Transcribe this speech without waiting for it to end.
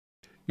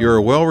You're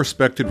a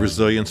well-respected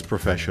resilience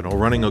professional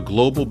running a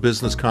global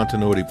business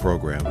continuity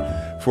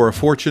program for a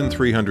Fortune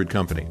 300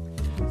 company.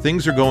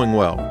 Things are going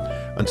well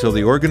until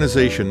the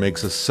organization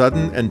makes a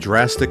sudden and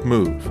drastic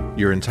move.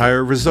 Your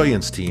entire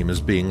resilience team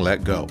is being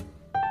let go.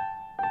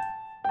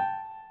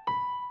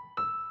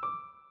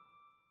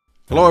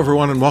 Hello,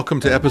 everyone, and welcome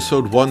to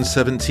episode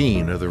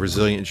 117 of the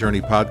Resilient Journey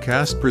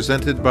podcast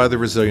presented by the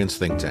Resilience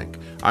Think Tank.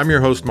 I'm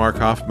your host, Mark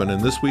Hoffman,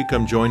 and this week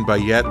I'm joined by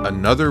yet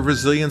another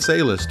Resilience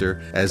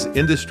A-lister as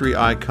industry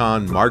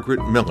icon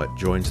Margaret Millett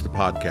joins the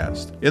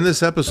podcast. In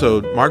this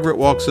episode, Margaret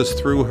walks us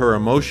through her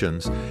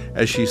emotions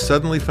as she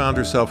suddenly found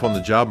herself on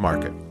the job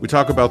market. We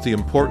talk about the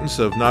importance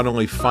of not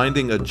only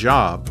finding a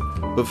job,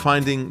 but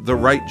finding the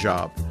right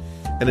job.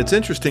 And it's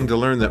interesting to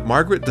learn that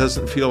Margaret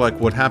doesn't feel like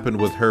what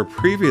happened with her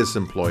previous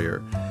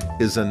employer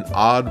is an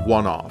odd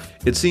one-off.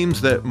 It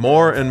seems that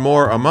more and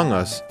more among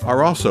us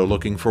are also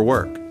looking for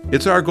work.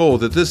 It's our goal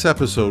that this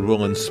episode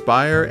will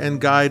inspire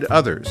and guide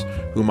others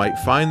who might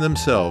find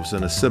themselves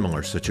in a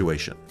similar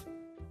situation.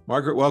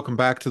 Margaret, welcome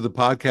back to the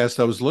podcast.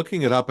 I was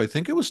looking it up. I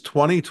think it was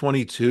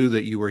 2022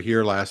 that you were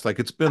here last.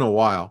 It's been a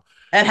while.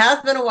 It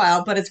has been a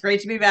while, but it's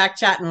great to be back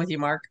chatting with you,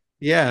 Mark.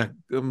 Yeah,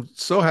 I'm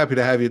so happy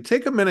to have you.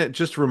 Take a minute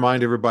just to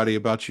remind everybody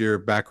about your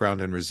background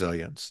in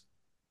resilience.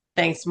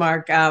 Thanks,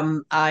 Mark.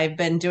 I've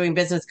been doing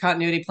business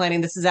continuity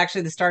planning. This is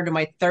actually the start of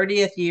my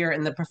 30th year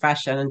in the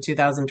profession in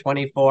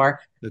 2024.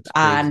 That's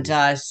crazy.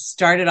 And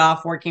started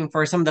off working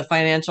for some of the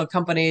financial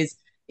companies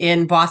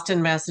in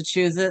Boston,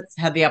 Massachusetts.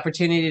 Had the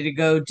opportunity to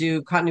go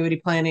do continuity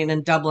planning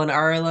in Dublin,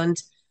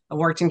 Ireland. I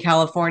worked in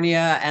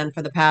California, and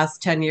for the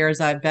past 10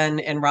 years, I've been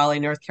in Raleigh,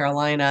 North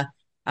Carolina,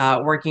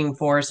 working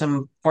for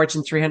some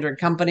Fortune 300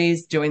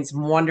 companies, doing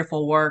some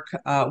wonderful work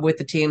with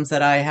the teams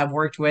that I have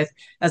worked with,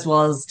 as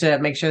well as to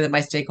make sure that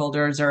my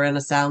stakeholders are in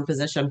a sound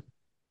position.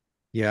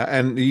 Yeah,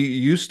 and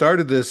you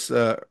started this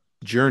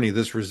journey,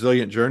 this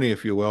resilient journey,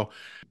 if you will,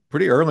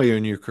 pretty early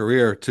in your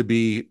career to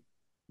be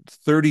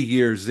 30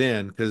 years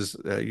in, because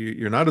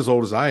you're not as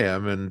old as I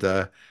am,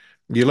 and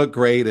you look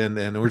great,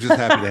 and we're just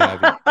happy to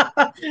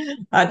have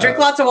you. Drink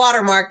lots of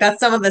water, Mark. That's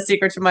some of the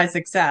secret to my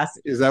success.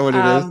 Is that what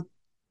it is?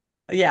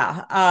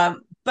 Yeah.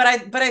 But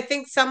I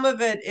think some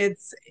of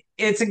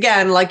it's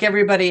again, like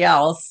everybody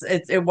else,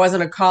 it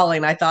wasn't a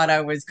calling I thought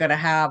I was going to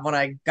have when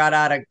I got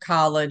out of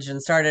college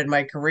and started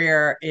my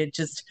career. It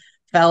just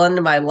fell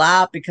into my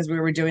lap because we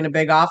were doing a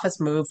big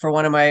office move for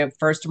one of my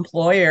first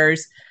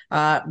employers.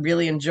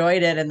 Really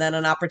enjoyed it, and then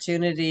an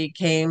opportunity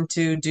came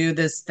to do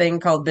this thing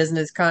called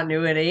business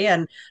continuity,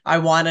 and I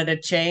wanted a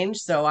change,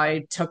 so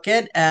I took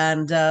it,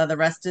 and the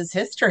rest is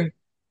history.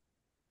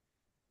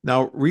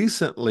 Now,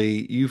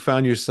 recently, you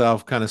found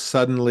yourself kind of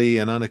suddenly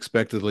and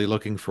unexpectedly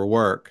looking for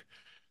work.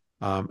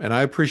 And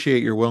I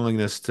appreciate your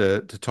willingness to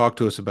talk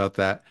to us about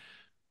that.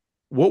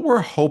 What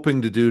we're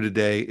hoping to do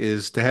today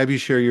is to have you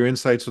share your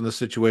insights on the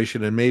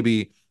situation and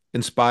maybe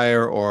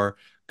inspire or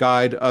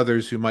guide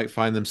others who might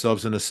find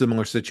themselves in a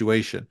similar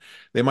situation.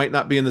 They might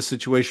not be in the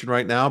situation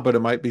right now, but it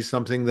might be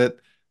something that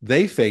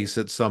they face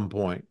at some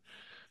point.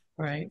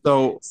 Right.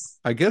 So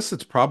I guess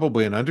it's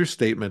probably an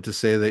understatement to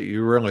say that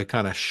you were really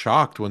kind of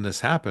shocked when this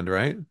happened,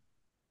 right?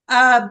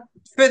 Uh,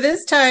 for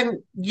this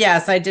time,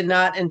 yes, I did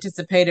not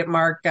anticipate it,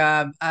 Mark.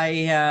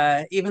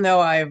 I even though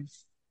I've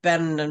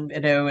been,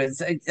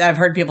 I've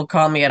heard people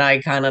call me an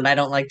icon, and I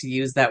don't like to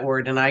use that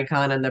word, an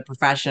icon in the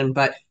profession,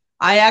 but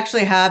I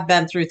actually have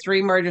been through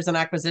three mergers and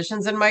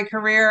acquisitions in my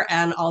career,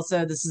 and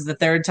also this is the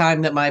third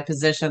time that my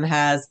position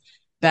has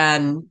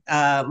been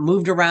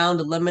moved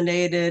around,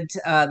 eliminated,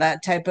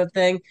 that type of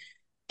thing.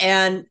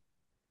 And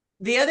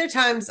the other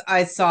times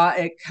I saw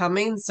it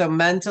coming, so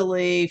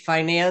mentally,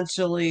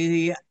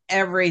 financially,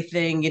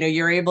 everything,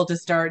 you're able to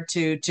start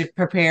to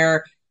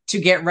prepare to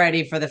get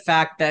ready for the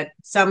fact that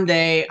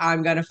someday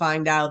I'm going to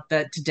find out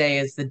that today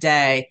is the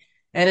day.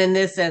 And in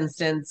this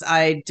instance,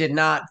 I did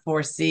not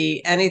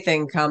foresee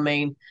anything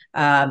coming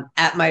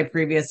at my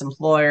previous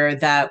employer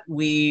that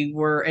we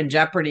were in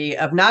jeopardy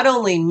of not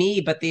only me,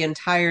 but the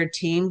entire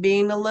team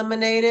being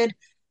eliminated.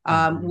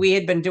 Mhm. We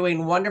had been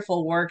doing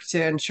wonderful work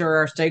to ensure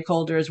our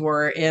stakeholders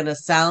were in a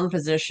sound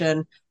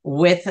position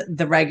with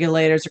the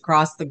regulators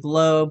across the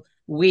globe.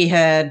 We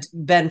had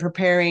been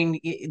preparing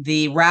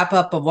the wrap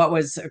up of what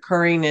was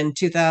occurring in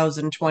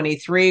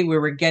 2023. We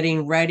were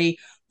getting ready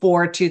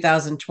for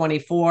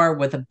 2024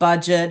 with a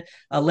budget,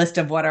 a list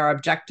of what our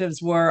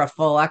objectives were, a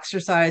full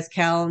exercise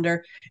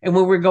calendar. And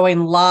we were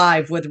going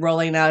live with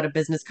rolling out a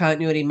business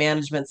continuity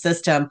management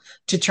system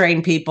to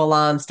train people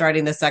on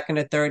starting the second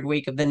or third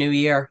week of the new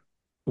year.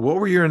 What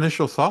were your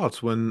initial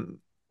thoughts when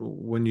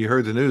you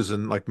heard the news,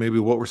 and like maybe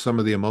what were some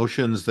of the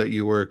emotions that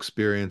you were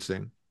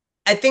experiencing?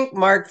 I think,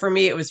 Mark, for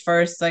me, it was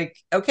first like,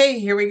 okay,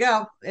 here we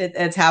go.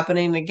 It's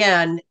happening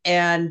again.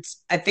 And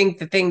I think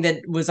the thing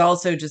that was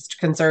also just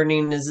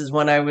concerning is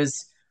when I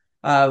was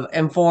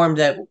informed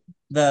that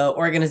the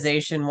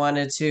organization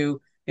wanted to,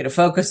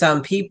 focus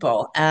on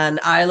people. And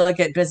I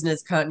look at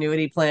business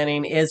continuity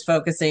planning is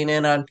focusing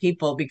in on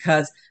people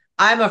because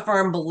I'm a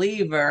firm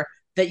believer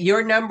that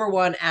your number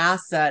one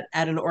asset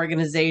at an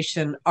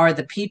organization are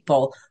the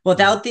people.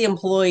 Without the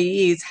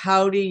employees,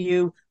 how do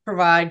you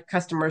provide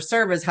customer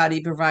service? How do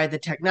you provide the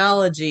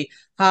technology?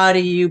 How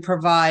do you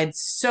provide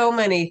so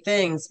many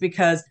things?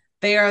 Because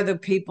they are the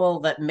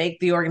people that make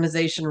the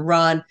organization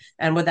run.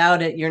 And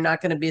without it, you're not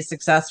going to be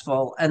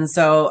successful. And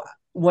so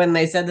when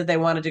they said that they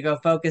wanted to go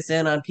focus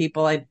in on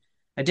people, I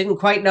didn't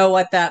quite know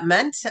what that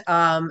meant.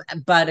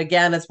 But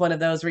again, it's one of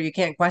those where you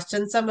can't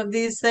question some of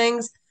these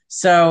things.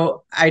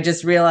 So I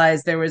just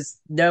realized there was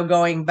no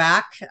going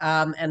back.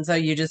 And so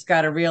you just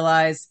got to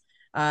realize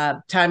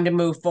time to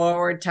move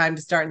forward, time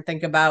to start and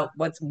think about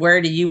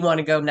where do you want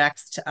to go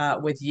next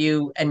with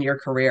you and your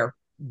career.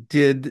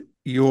 Did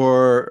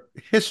your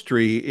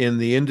history in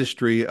the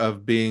industry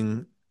of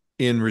being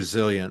in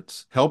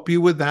resilience help you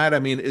with that? I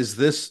mean, is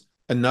this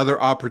another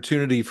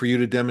opportunity for you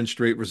to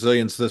demonstrate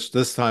resilience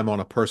this time on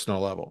a personal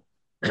level?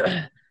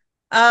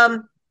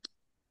 um,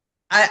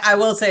 I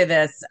will say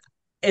this.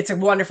 It's a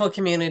wonderful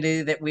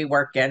community that we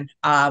work in.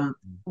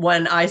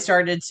 When I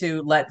started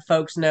to let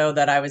folks know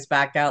that I was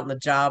back out in the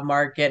job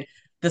market,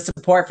 the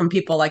support from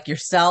people like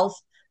yourself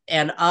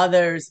and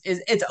others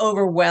it's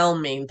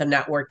overwhelming, the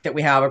network that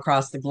we have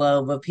across the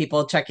globe of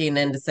people checking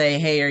in to say,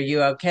 hey, are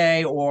you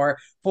okay? Or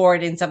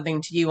forwarding something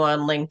to you on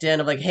LinkedIn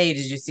of like, hey,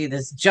 did you see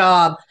this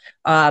job?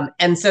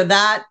 And so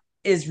that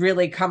is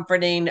really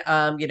comforting,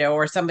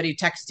 or somebody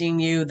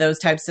texting you, those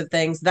types of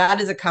things.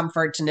 That is a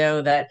comfort to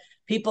know that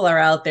people are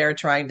out there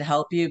trying to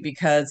help you,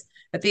 because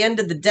at the end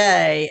of the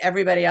day,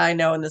 everybody I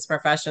know in this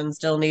profession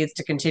still needs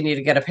to continue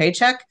to get a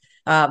paycheck.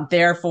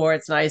 Therefore,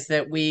 it's nice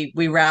that we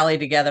rally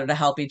together to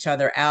help each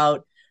other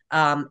out,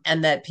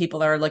 and that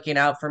people are looking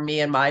out for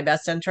me and my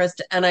best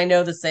interest. And I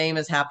know the same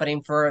is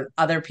happening for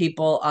other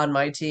people on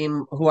my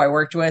team who I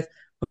worked with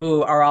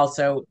who are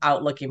also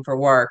out looking for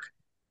work.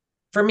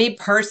 For me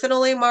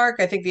personally, Mark,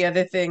 I think the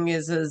other thing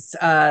is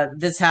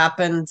this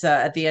happened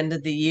at the end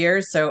of the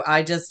year, so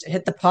I just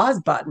hit the pause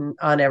button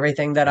on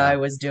everything that I Yeah.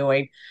 was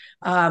doing.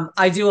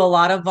 I do a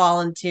lot of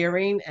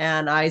volunteering,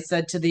 and I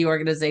said to the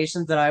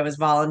organizations that I was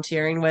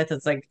volunteering with,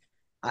 it's like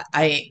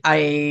I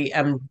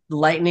am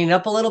lightening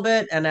up a little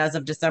bit, and as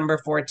of December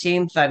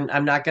 14th,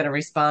 I'm not going to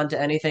respond to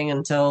anything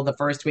until the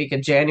first week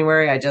of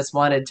January. I just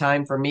wanted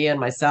time for me and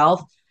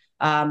myself.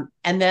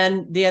 And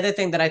then the other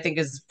thing that I think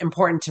is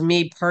important to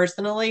me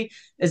personally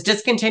is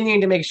just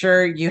continuing to make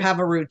sure you have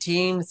a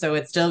routine. So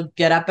it's still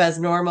get up as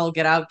normal,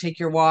 get out, take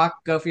your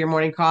walk, go for your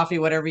morning coffee,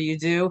 whatever you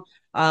do.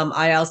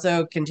 I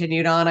also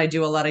continued on. I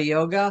do a lot of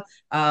yoga,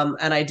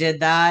 and I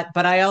did that.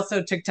 But I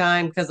also took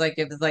time because, like,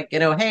 it was like,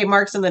 hey,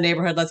 Mark's in the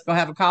neighborhood. Let's go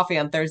have a coffee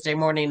on Thursday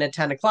morning at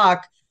 10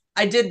 o'clock.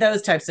 I did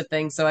those types of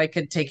things so I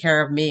could take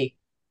care of me.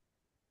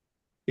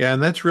 Yeah,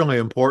 and that's really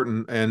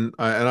important. And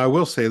I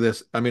will say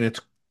this. I mean, it's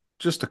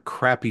just a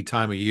crappy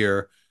time of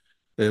year.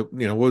 What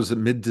was it,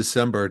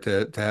 mid-December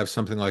to have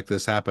something like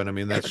this happen? I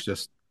mean, that's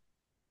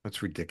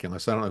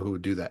ridiculous. I don't know who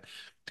would do that.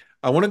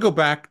 I want to go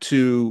back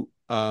to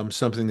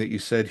something that you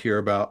said here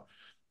about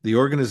the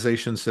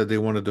organization said they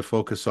wanted to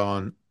focus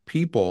on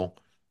people,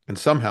 and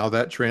somehow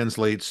that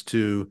translates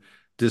to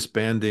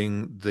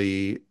disbanding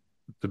the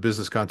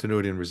business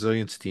continuity and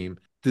resilience team.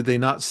 Did they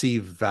not see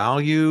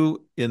value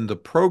in the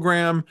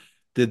program?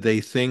 Did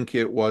they think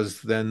it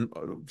was then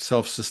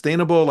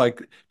self-sustainable? Like,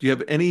 do you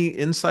have any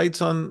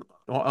insights on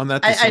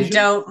that I decision?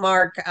 don't,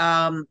 Mark.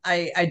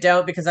 I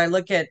don't, because I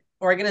look at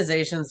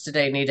organizations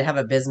today need to have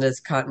a business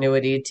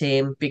continuity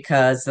team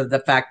because of the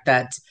fact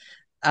that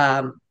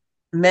um,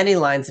 many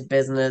lines of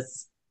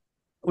business,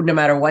 no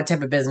matter what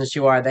type of business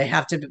you are,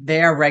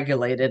 they are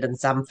regulated in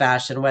some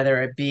fashion,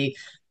 whether it be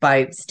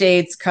by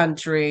states,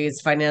 countries,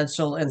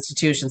 financial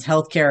institutions,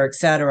 healthcare, et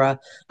cetera,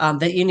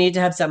 that you need to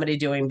have somebody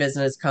doing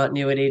business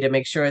continuity to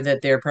make sure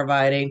that they're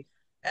providing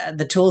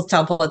the tools,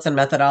 templates, and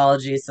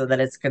methodologies so that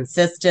it's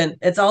consistent.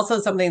 It's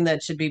also something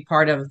that should be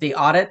part of the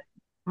audit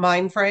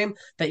mind frame,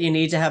 that you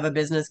need to have a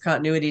business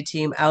continuity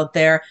team out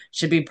there.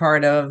 Should be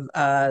part of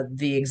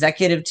the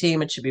executive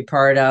team. It should be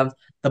part of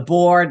the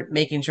board,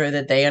 making sure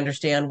that they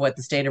understand what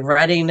the state of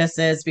readiness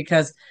is,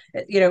 because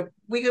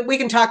we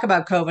can talk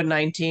about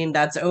COVID-19,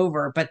 that's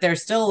over, but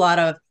there's still a lot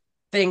of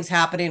things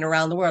happening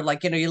around the world.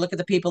 Like, you look at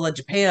the people of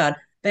Japan,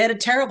 they had a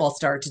terrible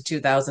start to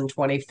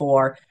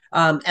 2024.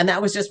 And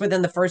that was just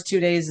within the first 2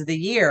 days of the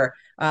year.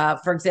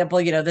 For example,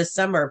 this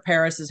summer,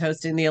 Paris is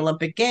hosting the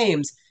Olympic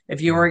Games. If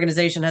your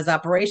organization has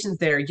operations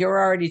there, you're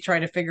already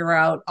trying to figure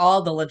out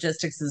all the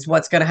logistics is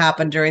what's going to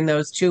happen during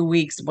those 2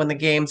 weeks when the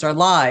games are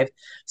live.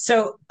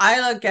 So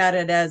I look at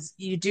it as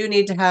you do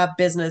need to have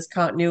business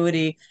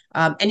continuity.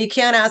 And you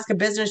can't ask a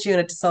business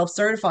unit to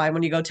self-certify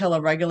when you go tell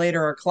a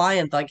regulator or a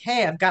client, like,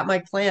 hey, I've got my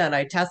plan,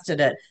 I tested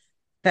it.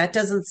 That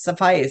doesn't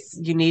suffice.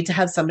 You need to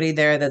have somebody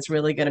there that's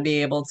really going to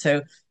be able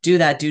to do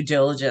that due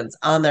diligence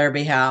on their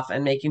behalf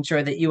and making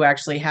sure that you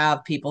actually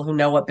have people who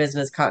know what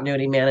business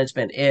continuity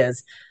management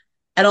is.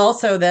 And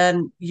also,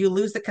 then you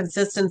lose the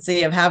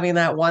consistency of having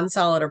that one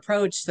solid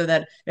approach, so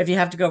that if you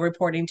have to go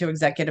reporting to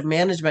executive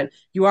management,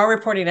 you are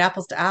reporting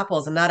apples to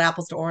apples and not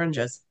apples to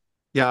oranges.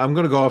 Yeah, I'm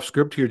going to go off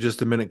script here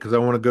just a minute because I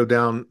want to go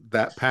down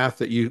that path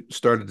that you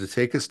started to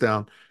take us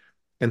down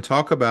and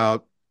talk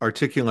about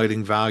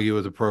articulating value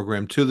of the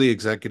program to the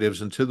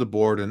executives and to the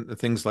board and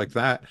things like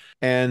that.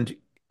 And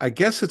I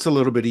guess it's a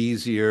little bit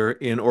easier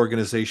in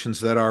organizations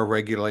that are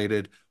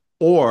regulated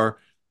or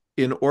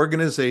in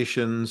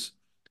organizations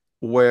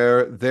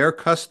where their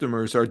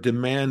customers are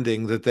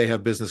demanding that they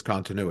have business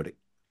continuity.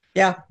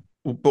 Yeah.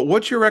 But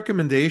what's your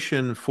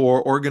recommendation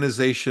for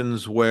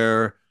organizations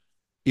where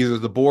either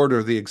the board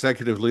or the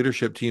executive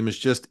leadership team is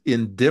just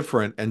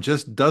indifferent and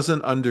just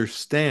doesn't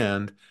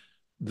understand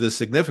the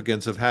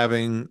significance of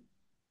having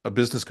a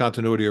business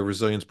continuity or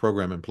resilience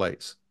program in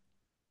place?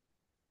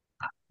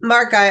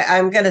 Mark,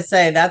 I'm going to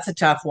say that's a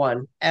tough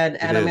one. It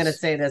And I'm going to is.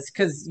 say this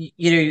because,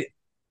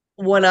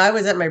 when I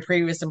was at my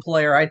previous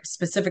employer, I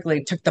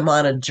specifically took them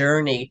on a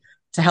journey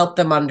to help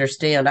them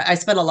understand. I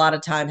spent a lot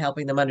of time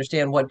helping them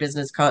understand what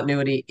business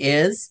continuity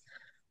is,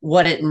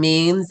 what it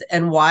means,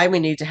 and why we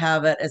need to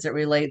have it as it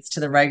relates to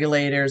the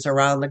regulators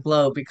around the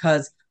globe.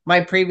 Because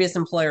my previous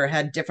employer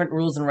had different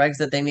rules and regs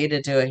that they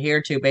needed to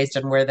adhere to based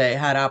on where they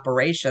had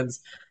operations.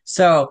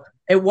 So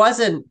it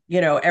wasn't,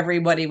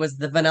 everybody was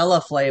the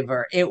vanilla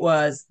flavor. It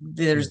was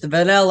there's Mm. the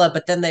vanilla,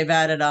 but then they've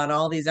added on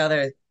all these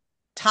other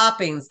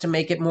toppings to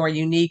make it more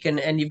unique,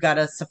 and you've got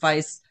to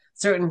suffice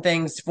certain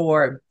things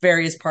for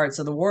various parts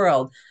of the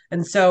world.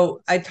 And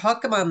so I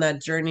talk them on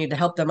that journey to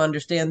help them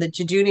understand that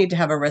you do need to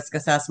have a risk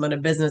assessment, a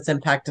business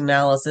impact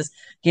analysis.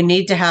 You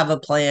need to have a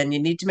plan. You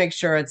need to make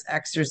sure it's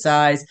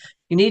exercised.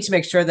 You need to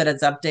make sure that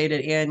it's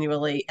updated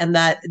annually and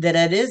that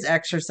it is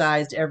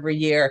exercised every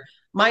year.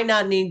 Might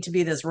not need to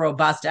be this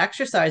robust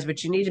exercise,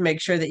 but you need to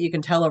make sure that you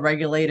can tell a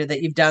regulator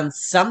that you've done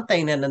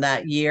something in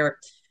that year.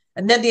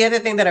 And then the other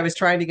thing that I was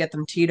trying to get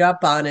them teed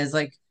up on is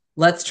like,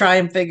 let's try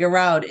and figure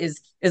out is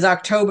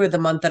October the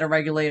month that a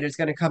regulator is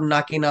going to come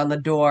knocking on the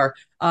door?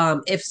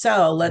 If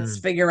so, let's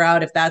Mm. figure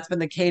out if that's been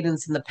the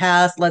cadence in the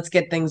past. Let's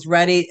get things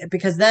ready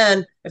because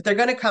then if they're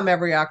going to come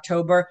every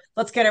October,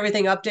 let's get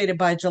everything updated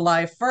by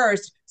July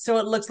 1st so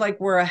it looks like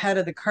we're ahead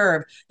of the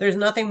curve. There's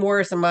nothing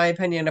worse, in my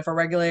opinion, if a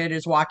regulator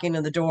is walking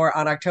in the door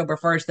on October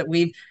 1st that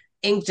we've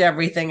inked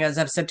everything as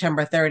of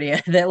September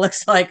 30th. It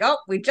looks like, oh,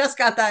 we just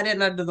got that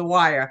in under the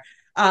wire.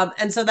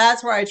 And so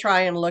that's where I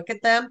try and look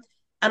at them.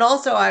 And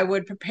also, I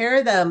would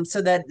prepare them so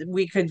that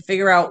we could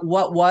figure out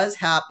what was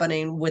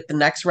happening with the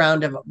next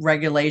round of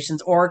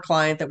regulations or a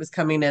client that was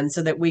coming in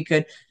so that we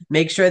could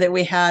make sure that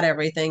we had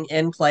everything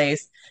in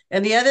place.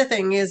 And the other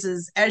thing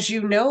is as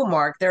you know,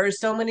 Mark, there are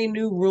so many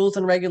new rules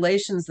and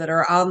regulations that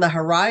are on the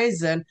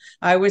horizon.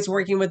 I was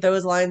working with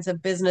those lines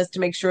of business to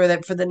make sure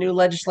that for the new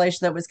legislation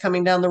that was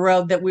coming down the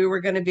road, that we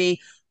were going to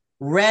be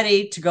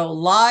ready to go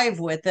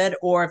live with it,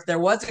 or if there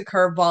was a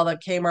curveball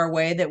that came our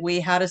way, that we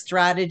had a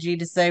strategy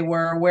to say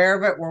we're aware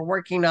of it, we're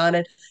working on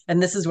it,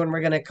 and this is when we're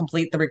going to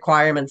complete the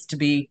requirements to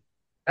be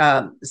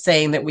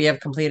saying that we have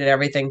completed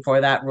everything for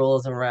that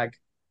rules and reg.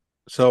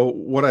 So,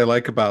 what I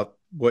like about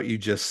what you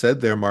just said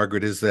there,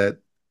 Margaret, is that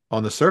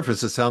on the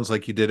surface, it sounds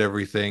like you did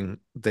everything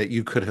that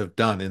you could have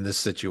done in this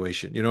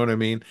situation. You know what I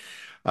mean?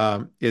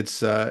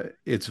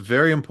 It's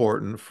very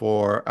important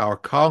for our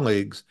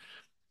colleagues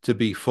to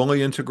be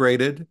fully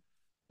integrated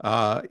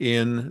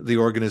in the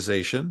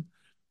organization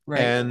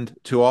Right, and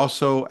to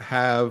also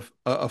have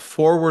a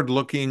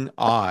forward-looking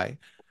eye,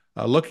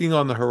 looking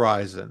on the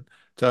horizon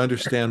to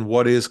understand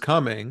what is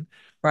coming,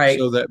 right.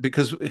 so that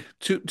because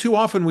too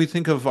often we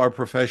think of our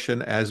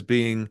profession as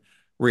being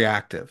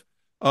reactive.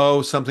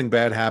 Oh, something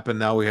bad happened,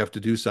 now we have to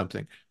do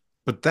something.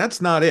 But that's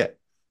not it.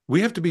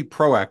 We have to be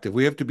proactive.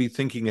 We have to be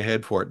thinking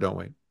ahead for it, don't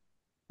we?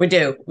 We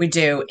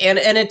do, and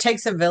it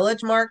takes a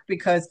village, Mark,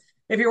 because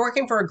if you're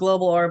working for a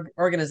global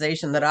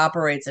organization that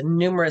operates in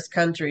numerous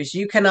countries,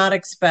 you cannot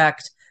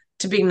expect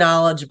to be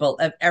knowledgeable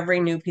of every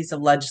new piece of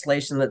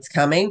legislation that's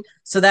coming.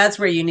 So that's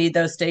where you need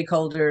those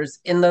stakeholders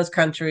in those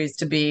countries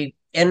to be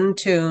in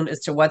tune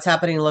as to what's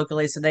happening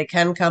locally, so they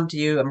can come to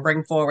you and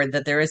bring forward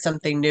that there is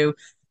something new.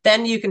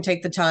 Then you can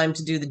take the time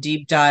to do the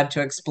deep dive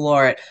to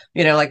explore it.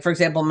 Like for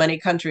example, many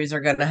countries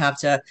are going to have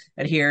to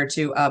adhere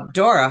to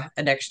DORA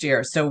next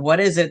year. So,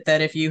 what is it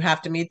that if you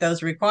have to meet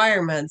those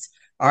requirements,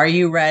 are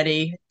you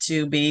ready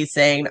to be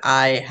saying,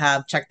 I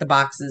have checked the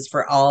boxes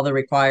for all the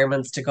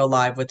requirements to go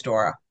live with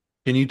DORA?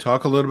 Can you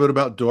talk a little bit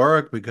about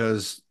Doric?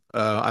 Because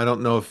I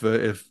don't know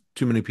if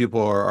too many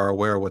people are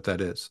aware of what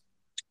that is.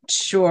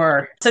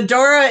 Sure. So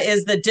DORA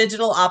is the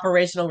Digital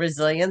Operational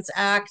Resilience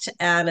Act,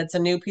 and it's a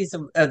new piece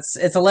of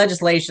it's a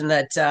legislation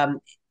that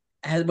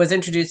was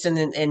introduced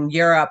in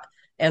Europe.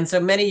 And so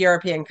many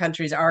European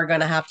countries are going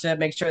to have to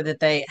make sure that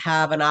they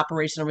have an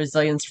operational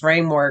resilience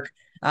framework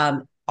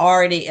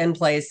already in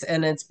place.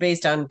 And it's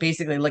based on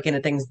basically looking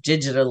at things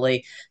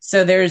digitally.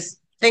 So there's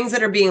things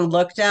that are being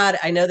looked at.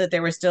 I know that they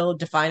were still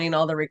defining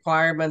all the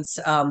requirements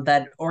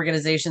that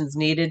organizations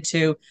needed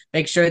to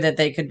make sure that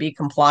they could be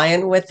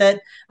compliant with it.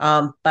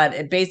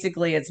 But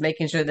basically, it's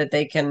making sure that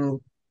they can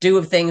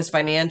do things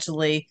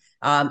financially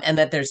and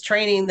that there's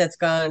training that's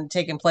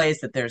taken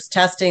place, that there's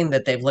testing,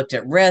 that they've looked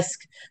at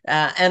risk.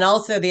 And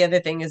also the other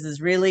thing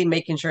is really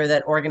making sure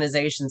that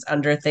organizations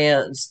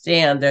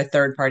understand their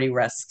third party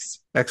risks.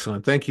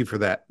 Excellent. Thank you for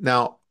that.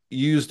 Now,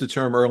 you used a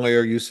term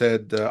earlier. You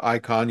said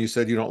icon. You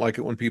said you don't like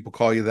it when people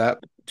call you that.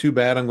 Too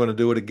bad. I'm going to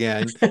do it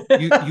again.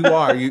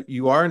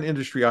 You are an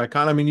industry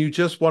icon. I mean, you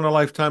just won a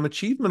Lifetime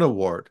Achievement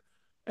Award.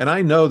 And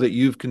I know that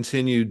you've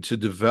continued to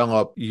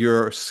develop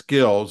your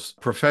skills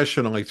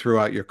professionally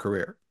throughout your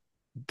career.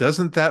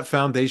 Doesn't that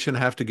foundation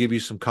have to give you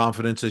some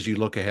confidence as you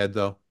look ahead,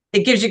 though?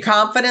 It gives you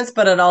confidence,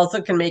 but it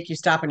also can make you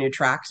stop in your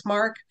tracks,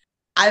 Mark.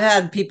 I've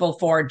had people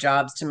forward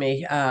jobs to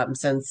me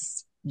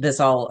since this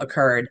all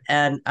occurred,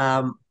 and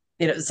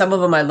some of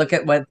them I look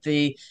at what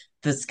the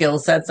skill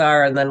sets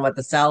are, and then what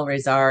the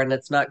salaries are, and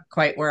it's not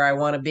quite where I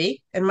want to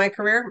be in my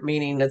career,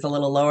 meaning it's a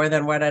little lower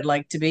than what I'd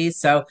like to be.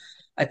 So,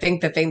 I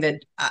think the thing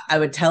that I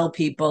would tell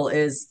people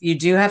is you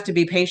do have to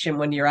be patient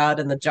when you're out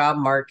in the job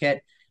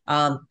market,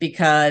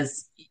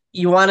 because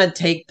you want to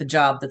take the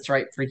job that's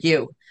right for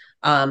you.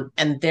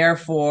 And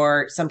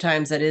therefore,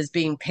 sometimes it is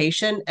being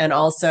patient. And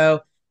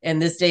also, in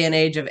this day and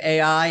age of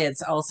AI,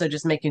 it's also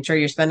just making sure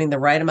you're spending the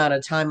right amount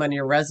of time on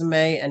your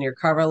resume and your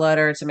cover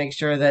letter to make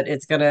sure that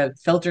it's going to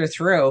filter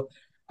through.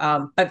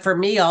 But for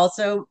me,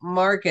 also,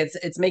 Mark,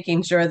 it's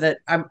making sure that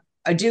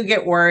I do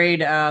get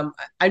worried.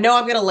 I know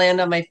I'm going to land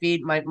on my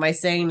feet. My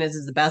saying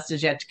is the best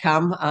is yet to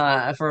come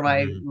for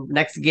my Mhm.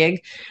 next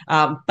gig.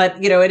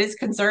 But it is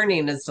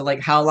concerning as to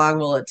like how long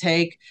will it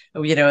take?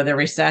 The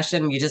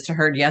recession. You just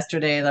heard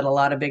yesterday that a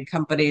lot of big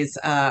companies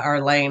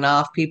are laying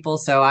off people.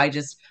 So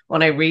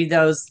when I read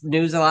those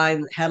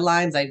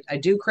headlines, I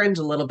do cringe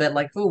a little bit.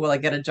 Like, oh, will I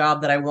get a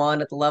job that I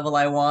want at the level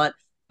I want?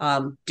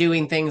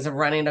 Doing things of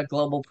running a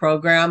global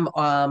program.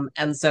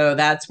 And so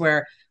that's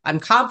where I'm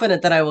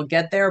confident that I will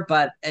get there,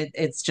 but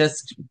it's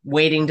just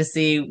waiting to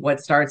see what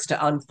starts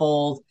to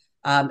unfold.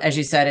 As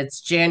you said,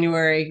 it's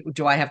January.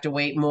 Do I have to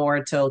wait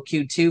more till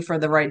Q2 for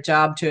the right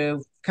job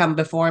to come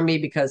before me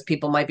because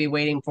people might be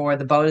waiting for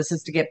the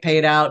bonuses to get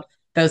paid out,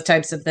 those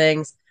types of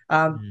things?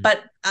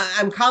 But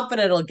I'm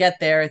confident it'll get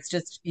there. It's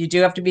just you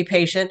do have to be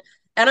patient.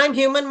 And I'm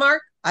human,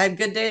 Mark. I have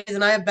good days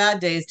and I have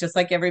bad days, just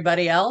like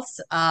everybody else.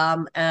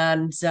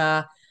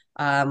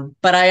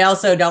 But I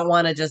also don't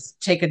want to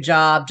just take a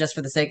job just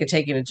for the sake of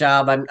taking a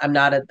job. I'm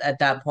not at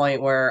that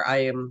point where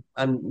I'm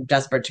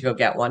desperate to go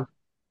get one.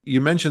 You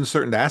mentioned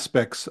certain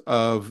aspects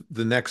of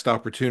the next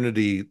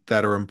opportunity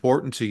that are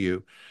important to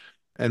you.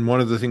 And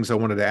one of the things I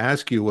wanted to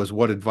ask you was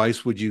what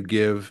advice would you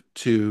give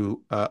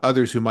to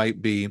others who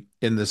might be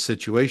in this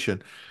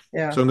situation?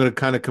 Yeah. So I'm going to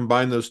kind of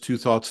combine those two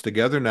thoughts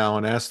together now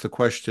and ask the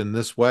question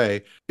this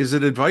way. Is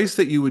it advice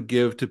that you would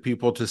give to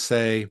people to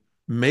say,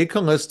 make a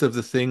list of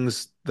the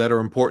things that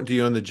are important to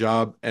you in the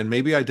job and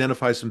maybe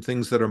identify some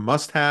things that are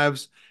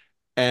must-haves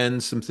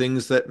and some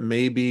things that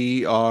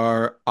maybe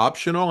are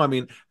optional? I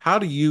mean, how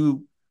do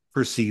you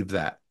perceive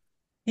that?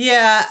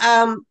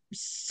 Yeah.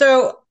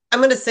 So I'm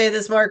going to say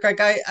this, Mark. Like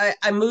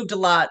I moved a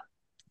lot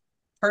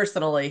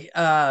personally,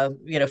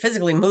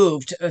 physically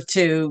moved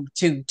to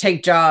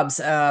take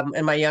jobs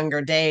in my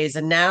younger days,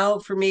 and now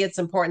for me, it's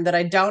important that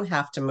I don't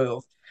have to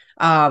move.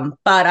 But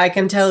I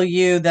can tell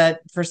you that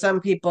for some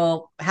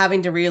people,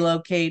 having to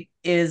relocate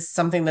is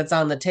something that's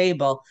on the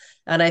table.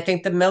 And I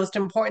think the most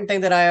important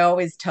thing that I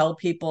always tell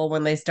people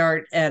when they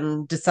start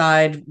and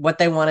decide what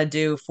they want to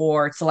do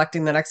for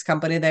selecting the next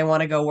company they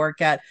want to go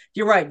work at,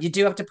 you're right, you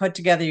do have to put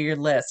together your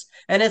list.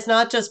 And it's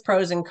not just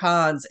pros and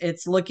cons,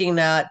 it's looking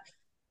at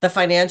the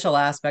financial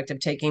aspect of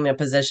taking a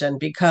position,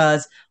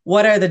 because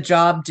what are the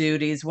job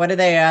duties? What are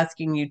they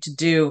asking you to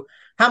do?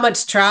 How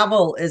much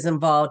travel is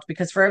involved?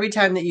 Because for every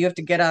time that you have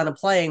to get on a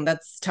plane,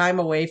 that's time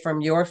away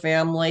from your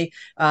family.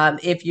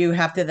 If you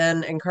have to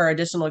then incur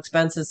additional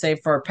expenses, say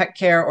for pet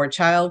care or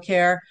child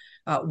care,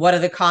 what are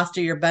the cost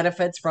of your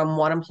benefits from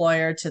one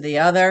employer to the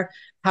other?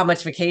 How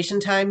much vacation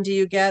time do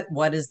you get?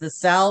 What is the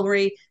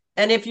salary?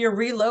 And if you're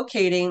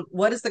relocating,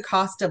 what is the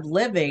cost of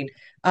living?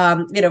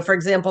 For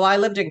example, I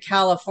lived in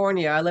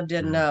California. I lived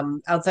in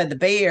Mm. outside the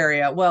Bay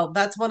Area. Well,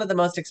 that's one of the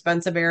most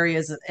expensive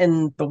areas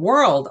in the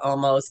world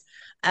almost.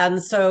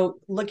 And so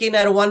looking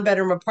at a one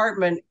bedroom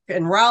apartment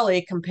in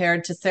Raleigh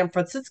compared to San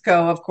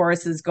Francisco, of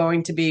course, is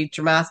going to be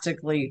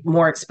dramatically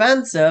more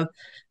expensive.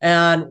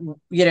 And,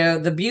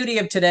 the beauty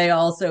of today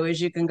also is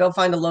you can go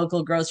find a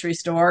local grocery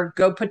store,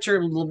 go put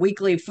your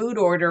weekly food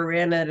order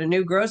in at a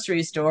new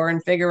grocery store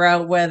and figure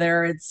out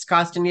whether it's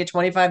costing you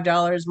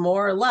 $25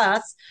 more or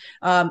less.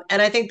 And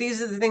I think these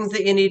are the things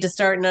that you need to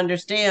start and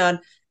understand.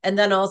 And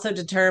then also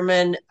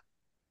determine,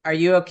 are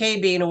you okay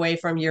being away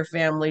from your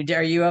family?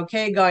 Are you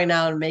okay going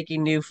out and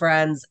making new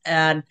friends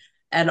and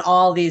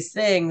all these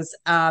things?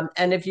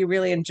 And if you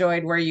really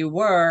enjoyed where you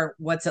were,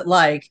 what's it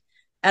like?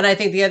 And I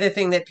think the other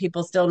thing that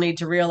people still need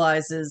to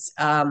realize is,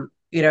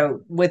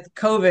 with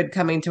COVID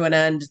coming to an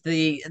end,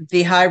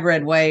 the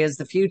hybrid way is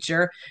the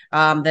future.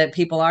 That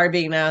people are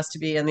being asked to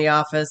be in the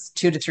office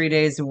 2 to 3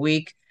 days a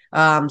week.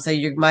 So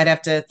you might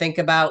have to think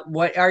about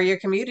what are your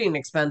commuting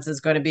expenses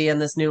going to be in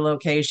this new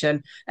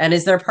location, and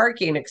is there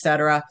parking, et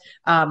cetera.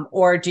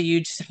 Or do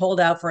you just hold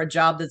out for a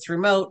job that's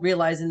remote,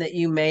 realizing that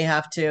you may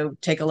have to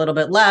take a little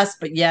bit less,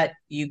 but yet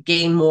you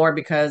gain more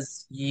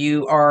because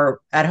you are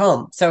at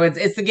home. So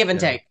it's the give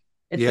and Yeah. take.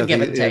 It's the Yeah,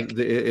 give and take.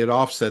 it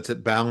offsets,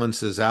 it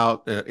balances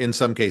out in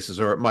some cases,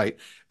 or it might,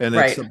 and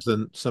it's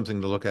Right.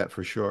 something to look at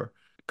for sure.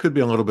 Could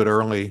be a little bit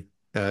early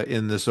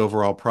in this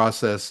overall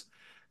process.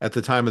 At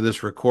the time of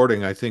this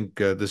recording, I think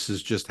this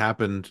has just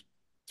happened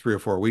 3 or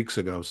 4 weeks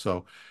ago.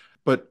 So,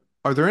 but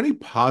are there any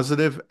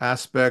positive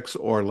aspects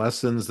or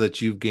lessons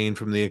that you've gained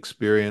from the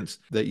experience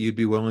that you'd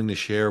be willing to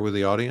share with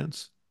the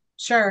audience?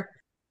 Sure.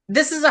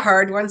 This is a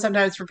hard one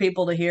sometimes for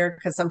people to hear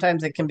because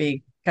sometimes it can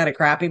be kind of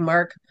crappy,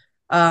 Mark.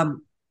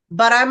 Um,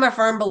 but I'm a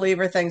firm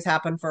believer things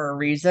happen for a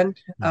reason.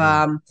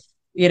 Hmm.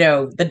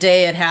 The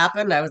day it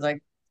happened, I was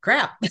like,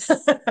 crap,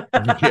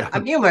 Yeah.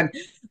 I'm human.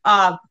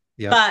 Um,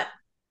 Yep. but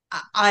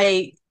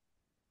I,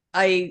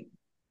 I,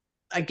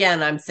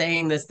 again, I'm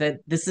saying this that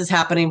this is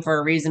happening for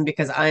a reason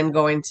because I'm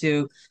going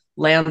to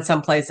land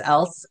someplace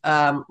else.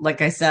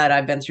 Like I said,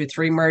 I've been through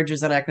three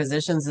mergers and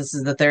acquisitions. This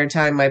is the third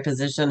time my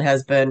position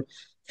has been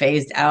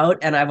phased out,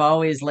 and I've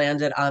always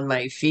landed on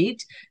my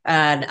feet.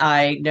 And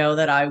I know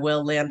that I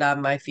will land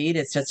on my feet.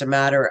 It's just a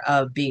matter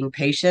of being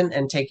patient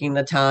and taking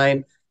the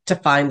time to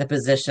find the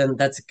position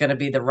that's going to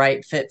be the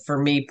right fit for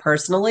me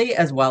personally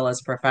as well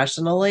as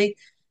professionally.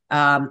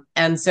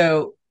 And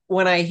so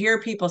when I hear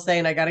people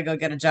saying I got to go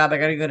get a job, I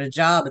got to go to a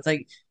job, it's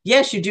like,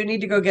 yes, you do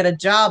need to go get a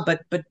job,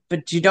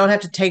 but you don't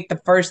have to take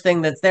the first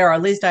thing that's there. Or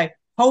at least I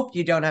hope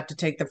you don't have to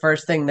take the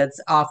first thing that's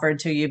offered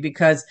to you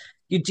because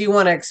you do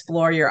want to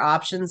explore your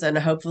options and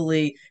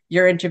hopefully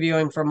you're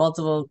interviewing for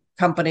multiple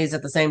companies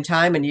at the same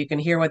time and you can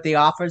hear what the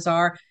offers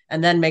are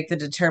and then make the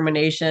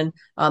determination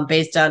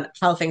based on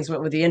how things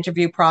went with the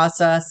interview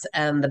process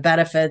and the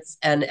benefits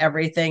and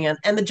everything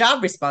and the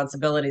job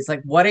responsibilities.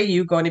 Like, what are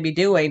you going to be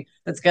doing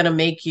that's going to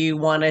make you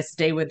want to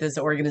stay with this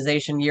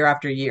organization year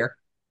after year?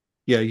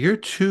 Yeah, you're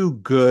too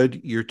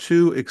good, you're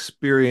too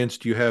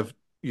experienced,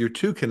 you're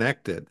too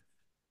connected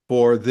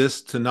for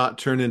this to not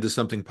turn into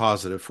something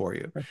positive for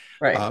you.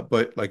 Right.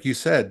 But like you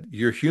said,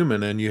 you're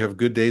human and you have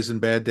good days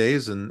and bad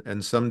days,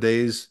 and some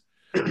days,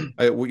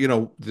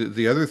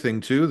 the other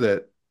thing too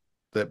that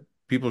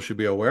people should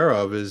be aware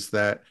of is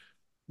that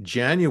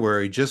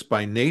January, just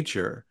by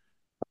nature,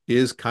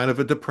 is kind of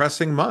a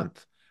depressing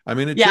month. I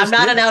mean, it Yeah, I'm just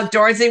not an is.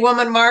 outdoorsy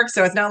woman, Mark,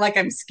 so it's not like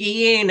I'm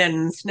skiing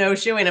and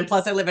snowshoeing. And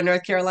plus, I live in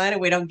North Carolina;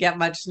 we don't get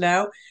much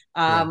snow.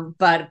 Yeah.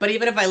 But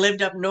even if I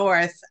lived up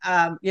north,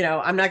 I'm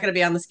not going to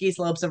be on the ski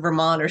slopes of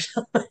Vermont or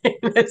something.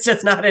 It's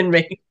just not in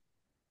me.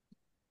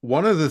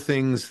 One of the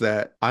things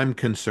that I'm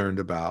concerned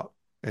about,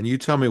 and you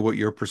tell me what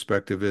your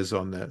perspective is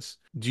on this.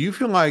 Do you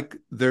feel like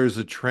there's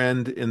a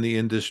trend in the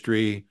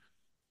industry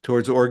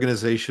towards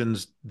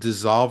organizations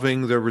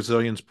dissolving their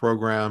resilience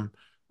program,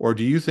 or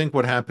do you think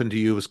what happened to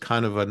you was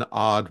kind of an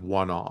odd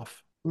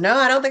one-off? No,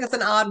 I don't think it's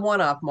an odd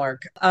one-off,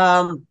 Mark.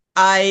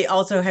 I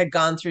also had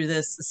gone through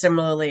this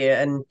similarly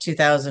in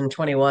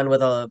 2021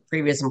 with a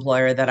previous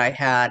employer that I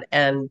had,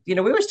 and we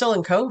were still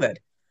in COVID.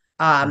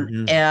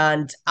 Hmm.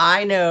 And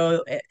I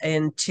know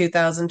in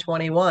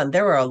 2021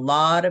 there were a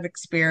lot of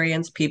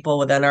experienced people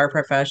within our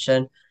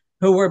profession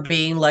who were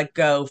being let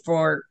go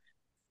for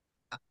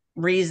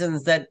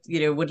reasons that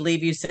would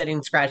leave you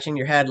sitting scratching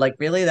your head, like,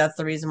 really, that's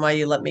the reason why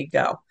you let me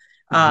go.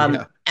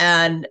 Yeah.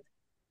 And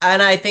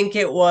I think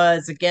it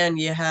was, again,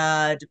 you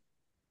had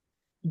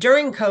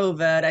during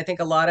COVID, I think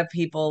a lot of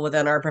people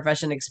within our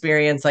profession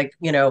experience, like,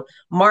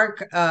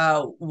 Mark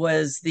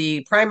was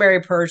the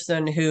primary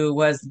person who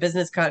was the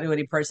business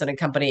continuity person in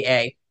company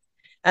A.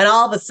 And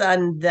all of a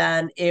sudden,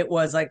 then it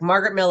was like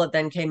Margaret Millett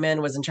then came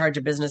in, was in charge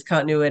of business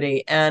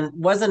continuity, and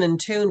wasn't in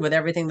tune with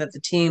everything that the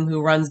team who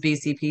runs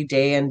BCP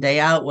day in, day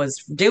out was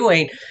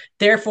doing.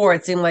 Therefore,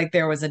 it seemed like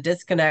there was a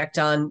disconnect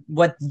on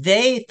what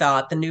they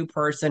thought the new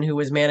person who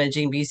was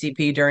managing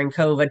BCP during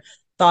COVID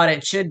thought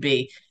it should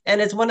be.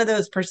 And it's one of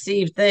those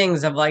perceived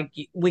things of like,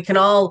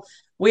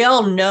 we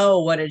all know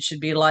what it should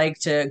be like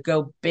to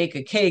go bake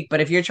a cake, but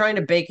if you're trying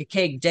to bake a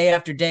cake day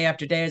after day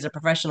after day as a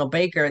professional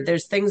baker,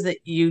 there's things that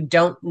you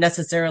don't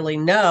necessarily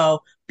know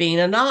being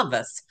a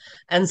novice.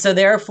 And so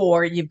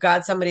therefore, you've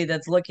got somebody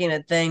that's looking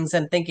at things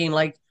and thinking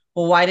like,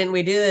 well, why didn't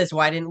we do this?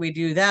 Why didn't we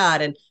do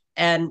that?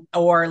 And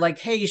or like,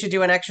 hey, you should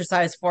do an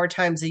exercise 4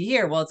 times a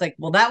year. Well, it's like,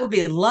 well, that would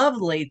be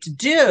lovely to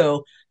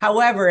do.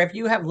 However, if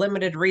you have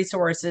limited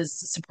resources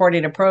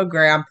supporting a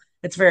program,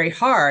 it's very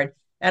hard.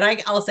 And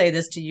I'll say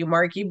this to you,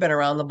 Mark, you've been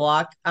around the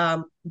block.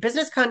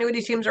 Business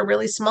continuity teams are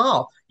really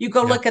small. You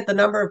go Yeah. look at the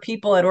number of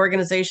people at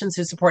organizations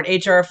who support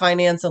HR,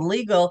 finance, and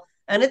legal,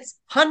 and it's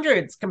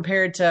hundreds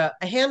compared to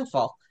a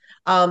handful.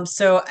 And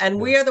Yeah.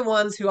 we are the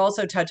ones who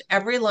also touch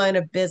every line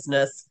of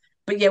business,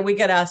 but yet we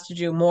get asked to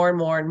do more and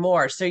more and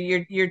more. So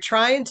you're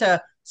trying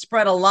to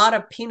spread a lot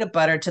of peanut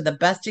butter to the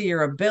best of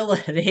your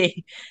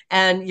ability,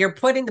 and you're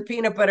putting the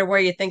peanut butter where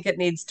you think it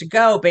needs to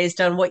go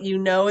based on what you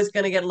know is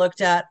going to get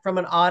looked at from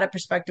an audit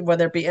perspective,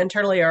 whether it be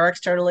internally or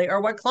externally, or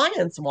what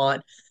clients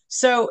want.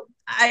 So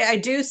I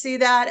do see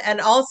that. And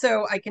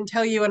also, I can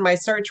tell you in my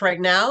search right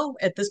now,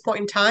 at this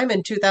point in time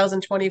in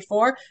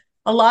 2024,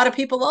 a lot of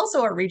people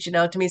also are reaching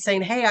out to me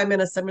saying, "Hey, I'm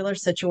in a similar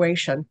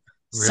situation."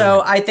 So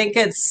Really? I think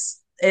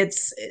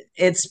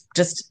it's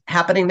just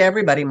happening to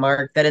everybody,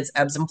 Mark, that it's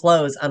ebbs and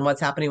flows on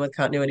what's happening with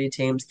continuity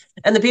teams.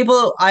 And the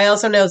people I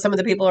also know some of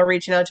the people are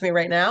reaching out to me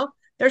right now,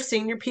 they're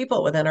senior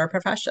people within our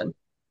profession.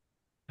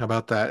 How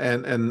about that?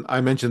 And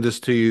I mentioned this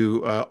to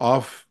you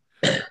off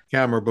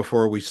camera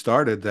before we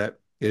started that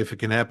if it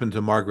can happen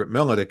to Margaret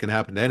Millett, it can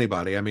happen to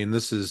anybody. I mean,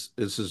 this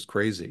is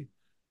crazy.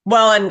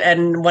 Well,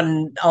 and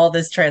when all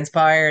this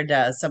transpired,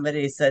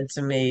 somebody said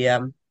to me,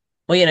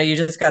 "Well, you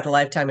just got the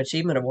Lifetime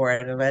Achievement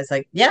Award," and I was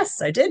like,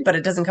 "Yes, I did, but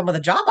it doesn't come with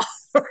a job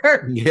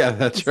offer." Yeah,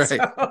 that's right.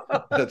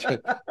 So, That's right.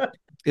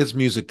 It's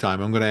music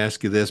time. I'm going to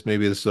ask you this.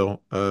 Maybe this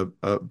will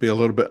be a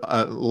little bit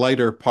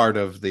lighter part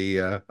of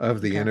the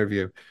okay,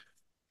 interview.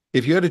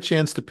 If you had a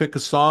chance to pick a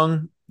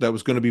song that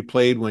was going to be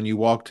played when you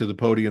walk to the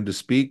podium to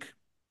speak,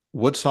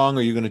 what song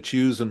are you going to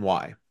choose and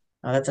why?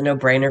 oh, that's a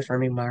no-brainer for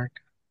me,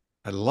 Mark.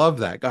 I love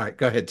that. All right,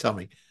 go ahead, tell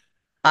me.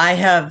 I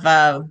have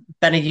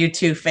been a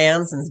U2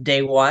 fan since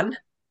day one.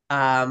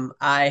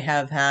 I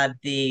have had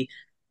the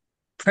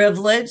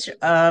privilege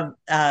of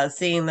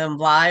seeing them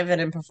live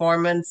and in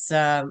performance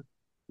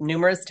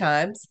numerous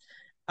times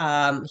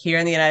here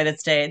in the United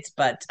States.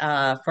 But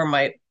for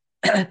my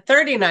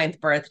 39th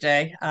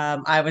birthday,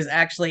 I was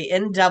actually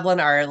in Dublin,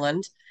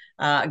 Ireland.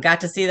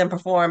 Got to see them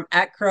perform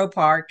at Crow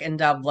Park in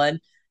Dublin.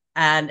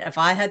 And if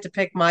I had to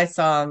pick my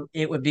song,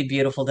 it would be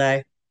Beautiful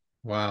Day.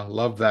 Wow,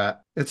 love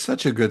that. It's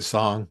such a good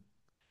song.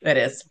 It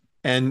is.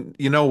 And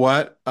you know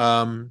what?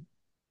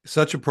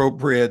 Such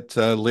appropriate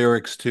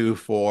lyrics too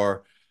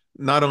for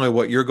not only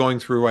what you're going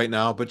through right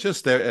now, but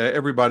just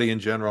everybody in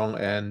general.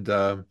 And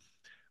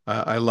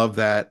I love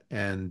that.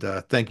 And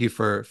thank you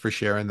for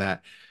sharing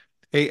that.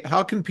 Hey,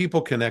 how can people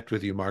connect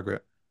with you,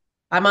 Margaret?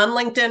 I'm on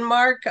LinkedIn,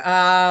 Mark.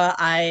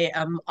 I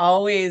am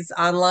always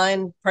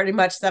online pretty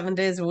much 7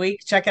 days a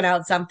week, checking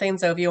out something.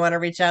 So if you want to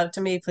reach out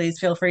to me, please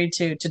feel free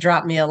to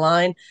drop me a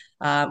line.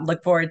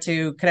 Look forward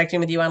to connecting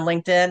with you on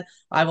LinkedIn.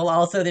 I will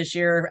also this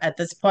year, at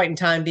this point in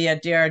time, be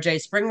at DRJ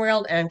Spring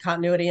World and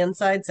Continuity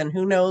Insights, and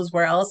who knows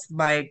where else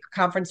my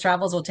conference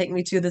travels will take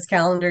me to this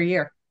calendar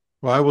year.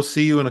 Well, I will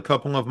see you in a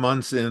couple of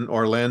months in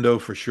Orlando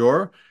for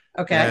sure.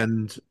 Okay.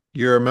 And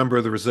you're a member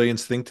of the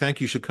Resilience Think Tank.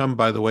 You should come,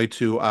 by the way,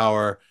 to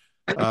our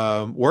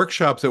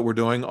workshop that we're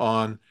doing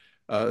on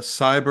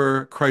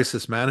cyber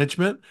crisis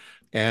management.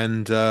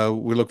 And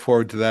we look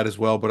forward to that as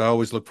well. But I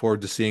always look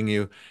forward to seeing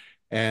you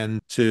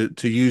and to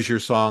use your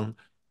song.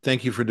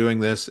 Thank you for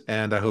doing this,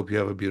 and I hope you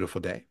have a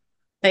beautiful day.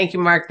 Thank you,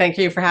 Mark. Thank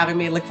you for having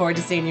me. Look forward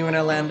to seeing you in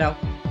Orlando.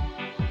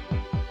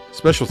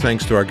 Special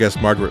thanks to our guest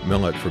Margaret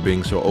Millett for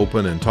being so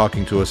open and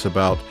talking to us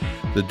about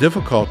the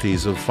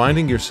difficulties of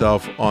finding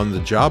yourself on the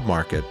job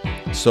market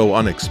so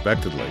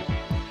unexpectedly.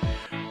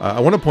 I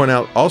want to point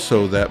out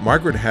also that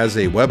Margaret has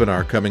a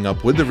webinar coming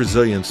up with the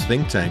Resilience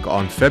Think Tank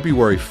on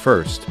February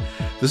 1st.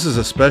 This is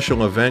a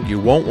special event. You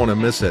won't want to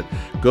miss it.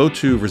 Go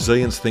to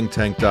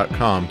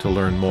resiliencethinktank.com to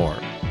learn more.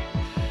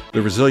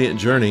 The Resilient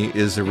Journey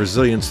is a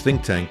Resilience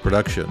Think Tank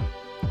production.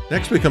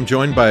 Next week, I'm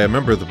joined by a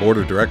member of the Board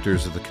of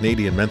Directors of the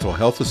Canadian Mental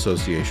Health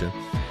Association,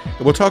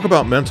 and we'll talk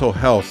about mental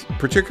health,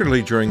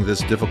 particularly during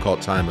this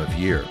difficult time of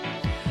year.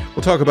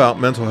 We'll talk about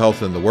mental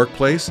health in the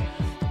workplace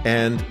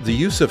and the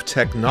use of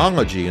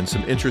technology and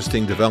some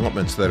interesting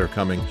developments that are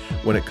coming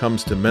when it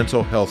comes to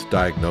mental health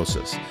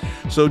diagnosis.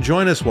 So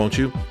join us, won't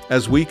you,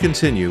 as we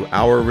continue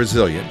our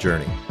resilient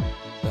journey.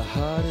 The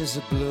heart is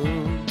a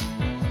balloon,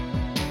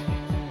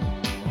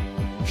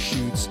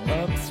 shoots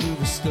up through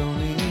the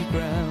stony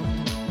ground.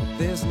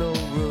 There's no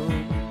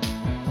room,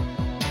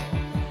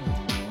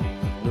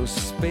 no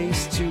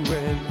space to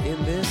rent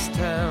in this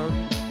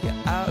town. You're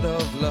out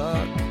of luck.